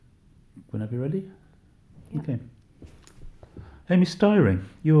Whenever you're ready. Yeah. Okay. Amy Styring,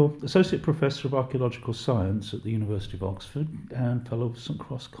 you're Associate Professor of Archaeological Science at the University of Oxford and Fellow of St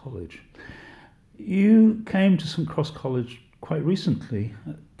Cross College. You came to St Cross College quite recently.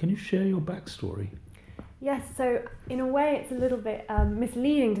 Can you share your backstory? Yes, so in a way it's a little bit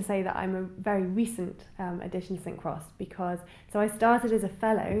misleading to say that I'm a very recent addition to St Cross because I started as a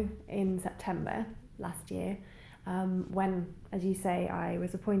fellow in September last year when, as you say, I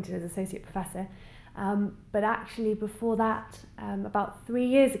was appointed as Associate Professor. But actually before that, about 3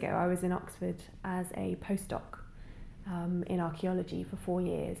 years ago, I was in Oxford as a postdoc in archaeology for 4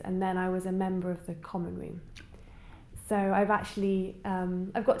 years, and then I was a member of the Common Room. So I've actually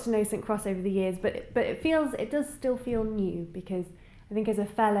I've got to know St Cross over the years, but it does still feel new because I think as a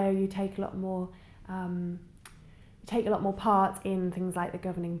fellow you take a lot more part in things like the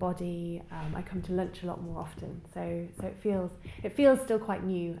governing body. I come to lunch a lot more often, so it feels still quite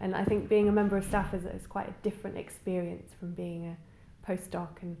new. And I think being a member of staff is quite a different experience from being a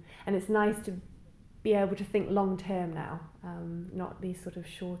postdoc, and it's nice to be able to think long term now, not these sort of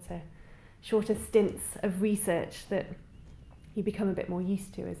shorter stints of research that you become a bit more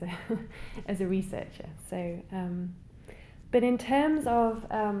used to as a researcher. So, but in terms of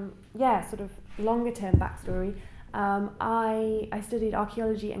sort of longer term backstory, I studied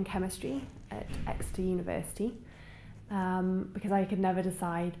archaeology and chemistry at Exeter University because I could never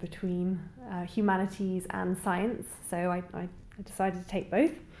decide between humanities and science, so I decided to take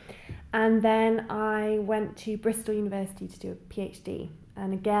both. And then I went to Bristol University to do a PhD.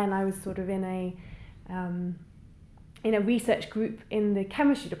 And again, I was sort of in a research group in the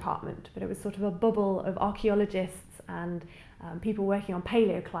chemistry department, but it was sort of a bubble of archaeologists and people working on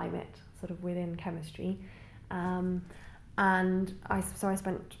paleoclimate, sort of within chemistry. And I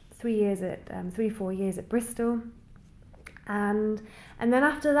spent 4 years at Bristol, and then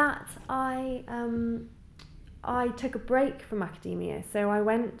after that I took a break from academia. So I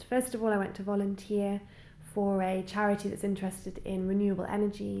went to volunteer for a charity that's interested in renewable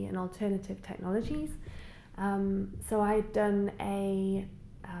energy and alternative technologies. So I'd done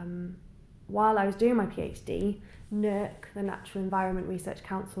while I was doing my PhD, NERC, the Natural Environment Research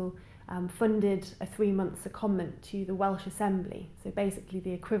Council, funded a 3-month secondment to the Welsh Assembly, so basically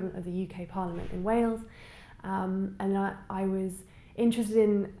the equivalent of the UK Parliament in Wales. And I was interested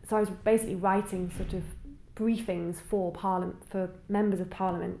in, so I was basically writing sort of briefings for members of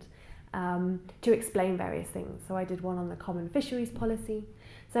Parliament to explain various things. So I did one on the common fisheries policy.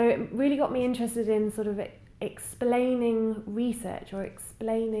 So it really got me interested in sort of explaining research or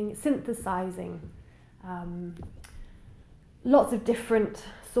synthesizing lots of different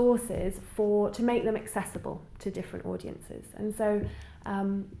sources to make them accessible to different audiences. And so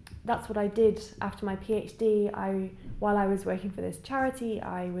that's what I did after my PhD. While I was working for this charity,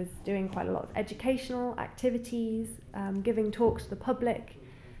 I was doing quite a lot of educational activities, giving talks to the public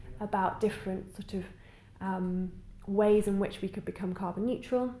about different sort of ways in which we could become carbon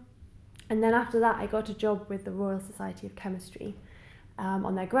neutral. And then after that, I got a job with the Royal Society of Chemistry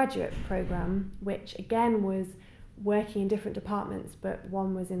on their graduate programme, which again was working in different departments, but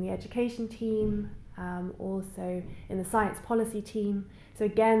one was in the education team, also in the science policy team. So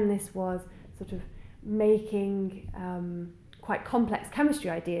again, this was sort of making quite complex chemistry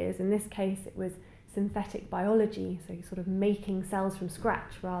ideas. In this case, it was synthetic biology, so sort of making cells from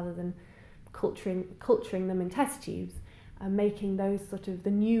scratch rather than culturing them in test tubes, and making those sort of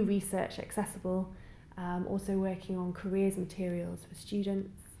the new research accessible. Also working on careers materials for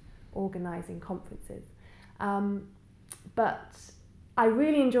students, organising conferences. But I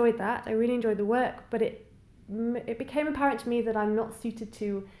really enjoyed that. I really enjoyed the work, but it became apparent to me that I'm not suited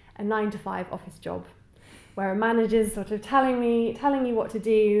to a 9-to-5 office job, where a manager's sort of telling you what to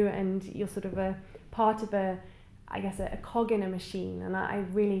do, and you're sort of a part of a cog in a machine. And I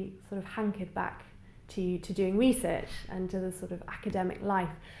really sort of hankered back to doing research and to the sort of academic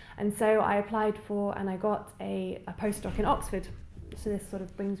life. And so I applied for, and I got a postdoc in Oxford. So this sort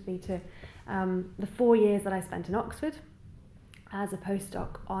of brings me to the 4 years that I spent in Oxford as a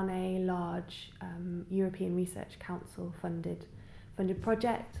postdoc on a large European Research Council funded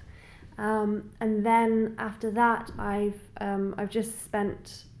project. And then after that, I've just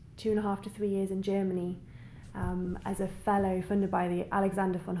spent 2.5 to 3 years in Germany as a fellow funded by the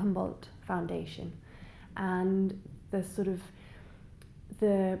Alexander von Humboldt Foundation. And the sort of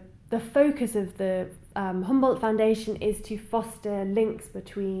the focus of the Humboldt Foundation is to foster links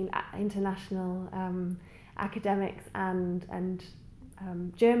between international academics and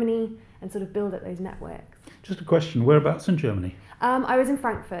Germany, and sort of build up those networks. Just a question, whereabouts in Germany? I was in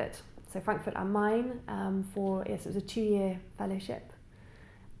Frankfurt, so Frankfurt am Main, it was a 2-year fellowship.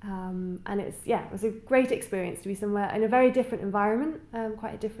 And it was a great experience to be somewhere in a very different environment,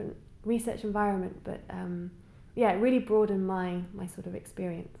 quite a different research environment, but it really broadened my sort of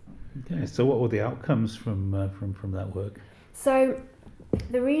experience. Okay, so what were the outcomes from that work? So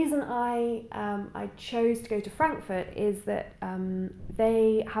the reason I chose to go to Frankfurt is that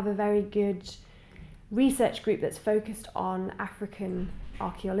they have a very good research group that's focused on African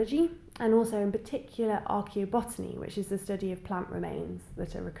archaeology, and also in particular archaeobotany, which is the study of plant remains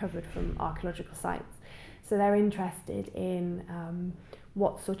that are recovered from archaeological sites. So they're interested in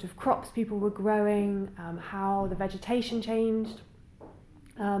what sort of crops people were growing, how the vegetation changed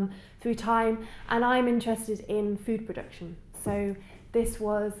through time, and I'm interested in food production. So this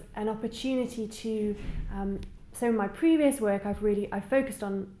was an opportunity to, so in my previous work I've focused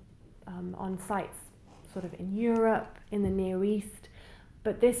on sites sort of in Europe, in the Near East,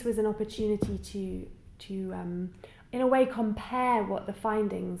 but this was an opportunity to in a way compare what the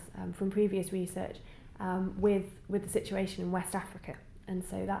findings from previous research with the situation in West Africa. And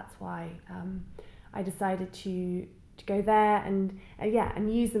so that's why I decided to go there and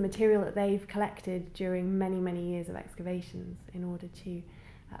use the material that they've collected during many years of excavations in order to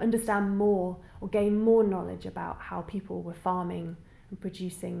understand more or gain more knowledge about how people were farming and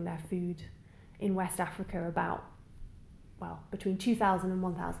producing their food in West Africa about, between 2,000 and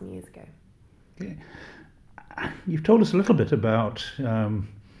 1,000 years ago. Okay. You've told us a little bit about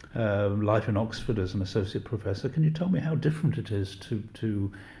life in Oxford as an associate professor. Can you tell me how different it is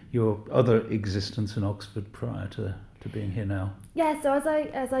to your other existence in Oxford prior to being here now? Yeah, so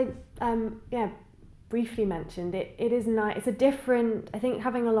as I briefly mentioned, it is nice. It's a different, I think,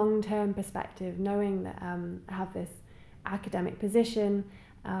 having a long-term perspective, knowing that I have this academic position.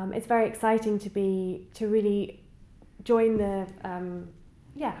 It's very exciting to really join the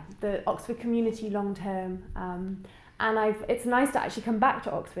Oxford community long term, and it's nice to actually come back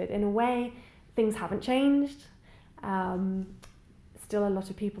to Oxford. In a way, things haven't changed. Still a lot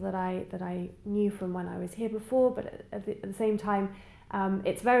of people that I knew from when I was here before, but at the same time,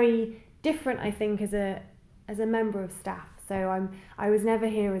 it's very different, I think, as a member of staff. So I was never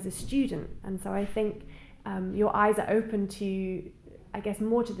here as a student, and so I think your eyes are open to, I guess,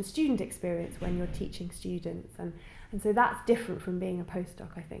 more to the student experience when you're teaching students, and so that's different from being a postdoc,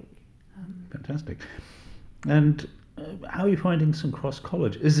 I think. Fantastic. And how are you finding St Cross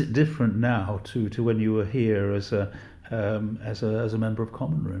College? Is it different now to when you were here as a member of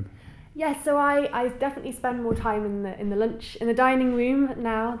Common Room? Yes, so I definitely spend more time in the dining room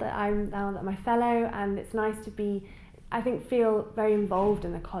now that I'm a fellow, and it's nice to feel very involved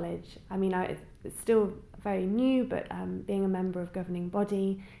in the college. I mean, it's still very new, but being a member of governing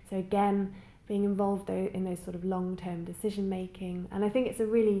body, so again, being involved in those sort of long-term decision making, and I think it's a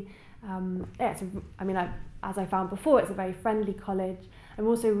really, as I found before, it's a very friendly college. I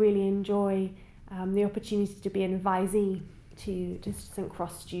also really enjoy the opportunity to be an advisee to St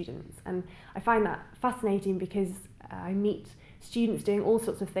Cross students, and I find that fascinating because I meet students doing all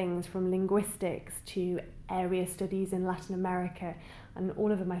sorts of things, from linguistics to area studies in Latin America, and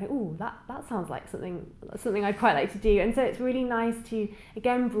all of them I think, that sounds like something I'd quite like to do. And so it's really nice to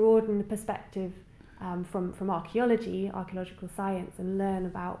again broaden the perspective from archaeological science, and learn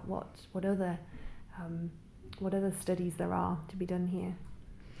about what other studies there are to be done here.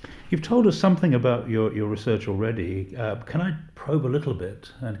 You've told us something about your research already. Can I probe a little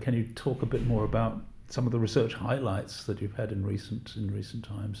bit, and can you talk a bit more about some of the research highlights that you've had in recent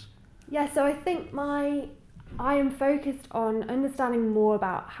times? Yeah, so I think I am focused on understanding more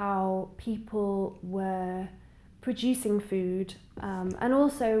about how people were producing food, and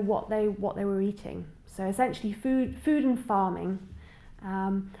also what they were eating. So essentially food and farming,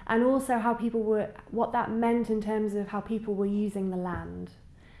 and also how what that meant in terms of how people were using the land.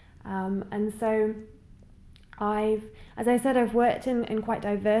 And so as I said, I've worked in quite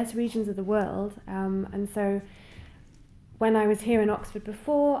diverse regions of the world, and so when I was here in Oxford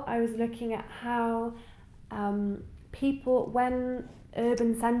before, I was looking at how people, when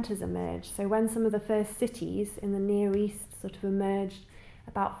urban centres emerged, so when some of the first cities in the Near East sort of emerged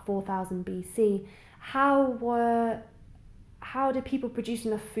about 4000 BC, how did people produce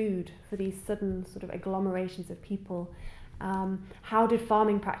enough food for these sudden sort of agglomerations of people? How did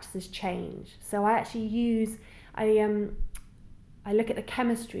farming practices change? So I actually I look at the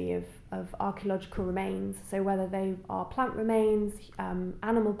chemistry of archaeological remains, so whether they are plant remains,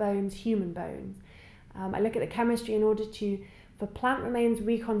 animal bones, human bones. I look at the chemistry in order for plant remains,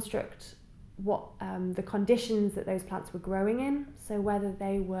 reconstruct what the conditions that those plants were growing in, so whether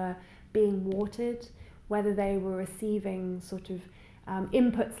they were being watered, whether they were receiving sort of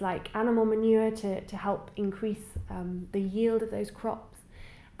inputs like animal manure to help increase the yield of those crops,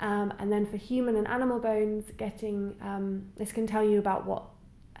 And then for human and animal bones, this can tell you about what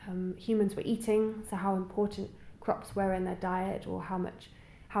humans were eating, so how important crops were in their diet, or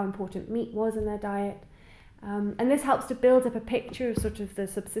how important meat was in their diet. And this helps to build up a picture of sort of the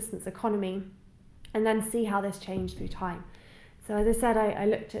subsistence economy, and then see how this changed through time. So as I said, I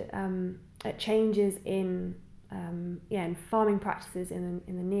looked at changes in farming practices in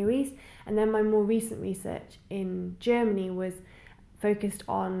the Near East, and then my more recent research in Germany was focused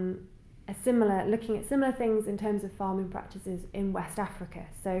on looking at similar things in terms of farming practices in West Africa.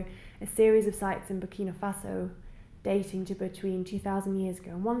 So a series of sites in Burkina Faso dating to between 2,000 years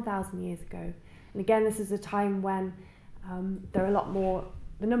ago and 1,000 years ago. And again, this is a time when there are a lot more,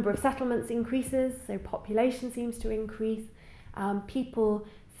 the number of settlements increases, so population seems to increase. People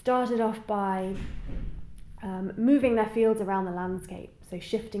started off by moving their fields around the landscape, so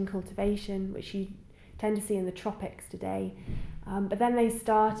shifting cultivation, which you tend to see in the tropics today. But then they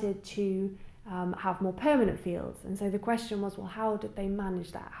started to have more permanent fields. And so the question was, well, how did they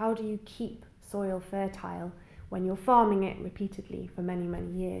manage that? How do you keep soil fertile when you're farming it repeatedly for many,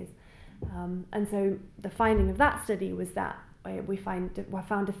 many years? And so the finding of that study was that we found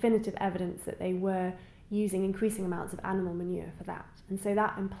definitive evidence that they were using increasing amounts of animal manure for that. And so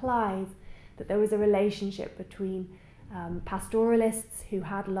that implies that there was a relationship between pastoralists who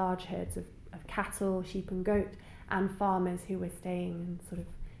had large herds of cattle, sheep and goat, and farmers who were staying and sort of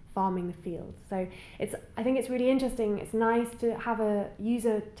farming the fields. So I think it's really interesting. It's nice to use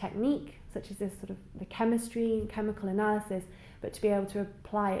a technique such as this sort of the chemistry and chemical analysis, but to be able to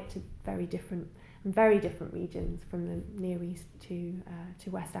apply it to very different regions from the Near East to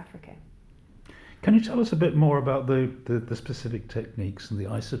West Africa. Can you tell us a bit more about the specific techniques and the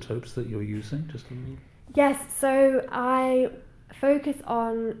isotopes that you're using? Just a little. Yes, so I focus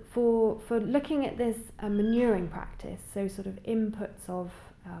on, for looking at this manuring practice, so sort of inputs of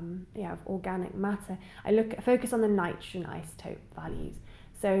organic matter, I focus on the nitrogen isotope values.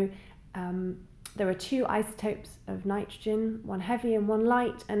 So there are two isotopes of nitrogen, one heavy and one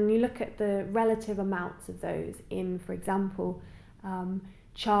light, and you look at the relative amounts of those in, for example,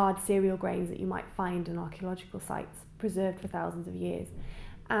 charred cereal grains that you might find in archaeological sites preserved for thousands of years.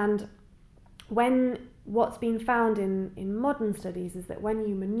 And what's been found in modern studies is that when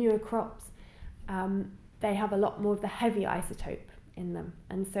you manure crops, they have a lot more of the heavy isotope in them.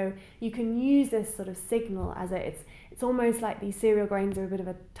 And so you can use this sort of signal as it's almost like these cereal grains are a bit of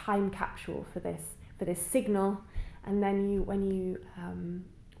a time capsule for this signal. And then when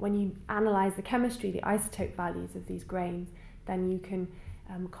you analyze the chemistry, the isotope values of these grains, then you can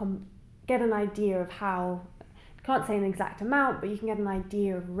get an idea of how, I can't say an exact amount, but you can get an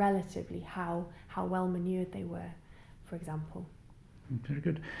idea of relatively how well manured they were, for example. Very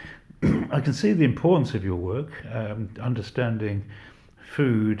good. I can see the importance of your work. Understanding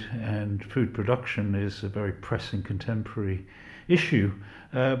food and food production is a very pressing contemporary issue.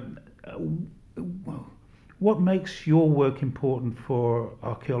 What makes your work important for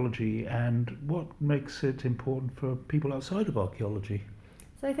archaeology, and what makes it important for people outside of archaeology?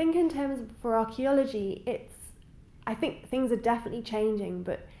 So I think in terms of for archaeology, I think things are definitely changing,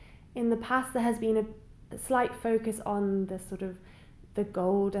 but in the past there has been a slight focus on the sort of the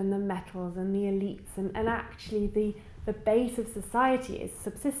gold and the metals and the elites, and actually the base of society is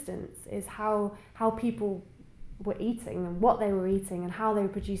subsistence, is how people were eating and what they were eating and how they were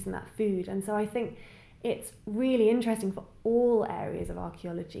producing that food. And so I think it's really interesting for all areas of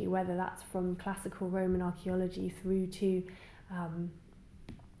archaeology, whether that's from classical Roman archaeology through to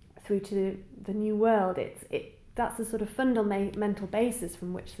the New World. That's the sort of fundamental basis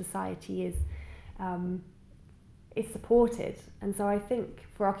from which society is supported. And so I think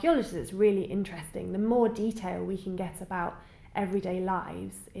for archaeologists it's really interesting. The more detail we can get about everyday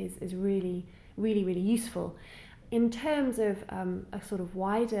lives is really, really, really useful. In terms of a sort of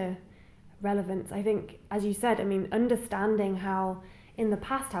wider relevance, I think, as you said, I mean, understanding how in the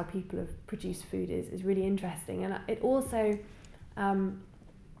past how people have produced food is really interesting. And it also,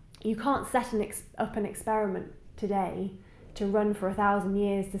 you can't set up an experiment today to run for 1,000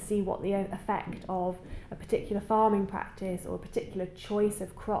 years to see what the effect of a particular farming practice or a particular choice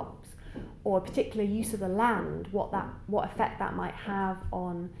of crops or a particular use of the land, what effect that might have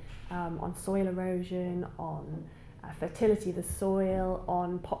on soil erosion, on fertility of the soil,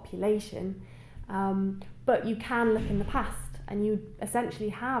 on population. But you can look in the past and you essentially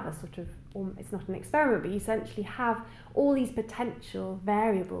have a sort of, it's not an experiment, but you essentially have all these potential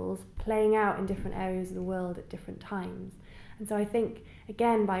variables playing out in different areas of the world at different times. And so I think,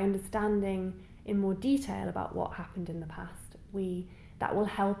 again, by understanding in more detail about what happened in the past, that will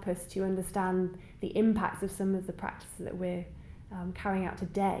help us to understand the impacts of some of the practices that we're carrying out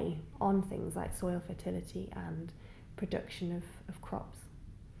today on things like soil fertility and production of crops.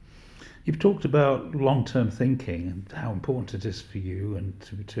 You've talked about long-term thinking and how important it is for you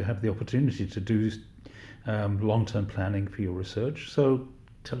and to have the opportunity to do long-term planning for your research. So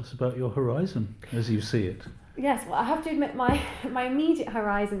tell us about your horizon as you see it. Yes, well, I have to admit my immediate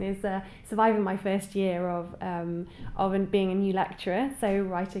horizon is surviving my first year of being a new lecturer, so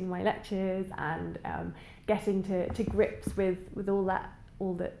writing my lectures and getting to grips with all that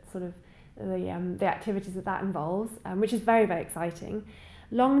sort of the activities that involves, which is very, very exciting.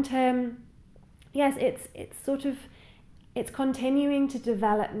 Long term, yes, it's continuing to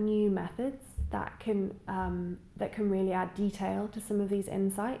develop new methods that can really add detail to some of these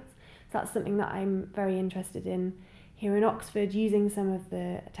insights. So that's something that I'm very interested in here in Oxford, using some of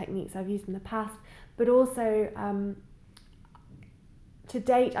the techniques I've used in the past, but also to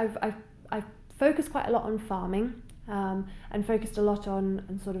date I've focused quite a lot on farming and focused a lot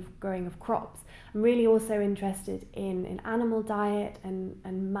on sort of growing of crops. I'm really also interested in animal diet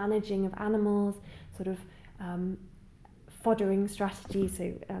and managing of animals, sort of foddering strategies,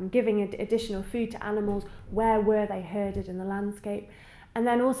 so giving additional food to animals. Where were they herded in the landscape? And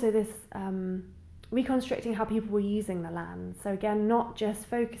then also this reconstructing how people were using the land. So again, not just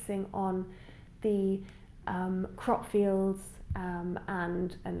focusing on the crop fields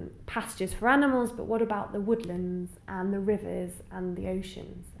and pastures for animals, but what about the woodlands and the rivers and the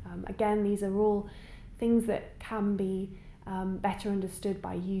oceans? Again, these are all things that can be better understood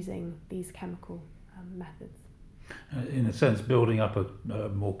by using these chemical methods. In a sense, building up a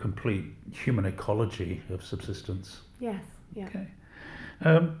more complete human ecology of subsistence. Yes, yeah. Okay.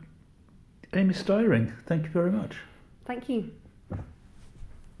 Amy Styring, thank you very much. Thank you.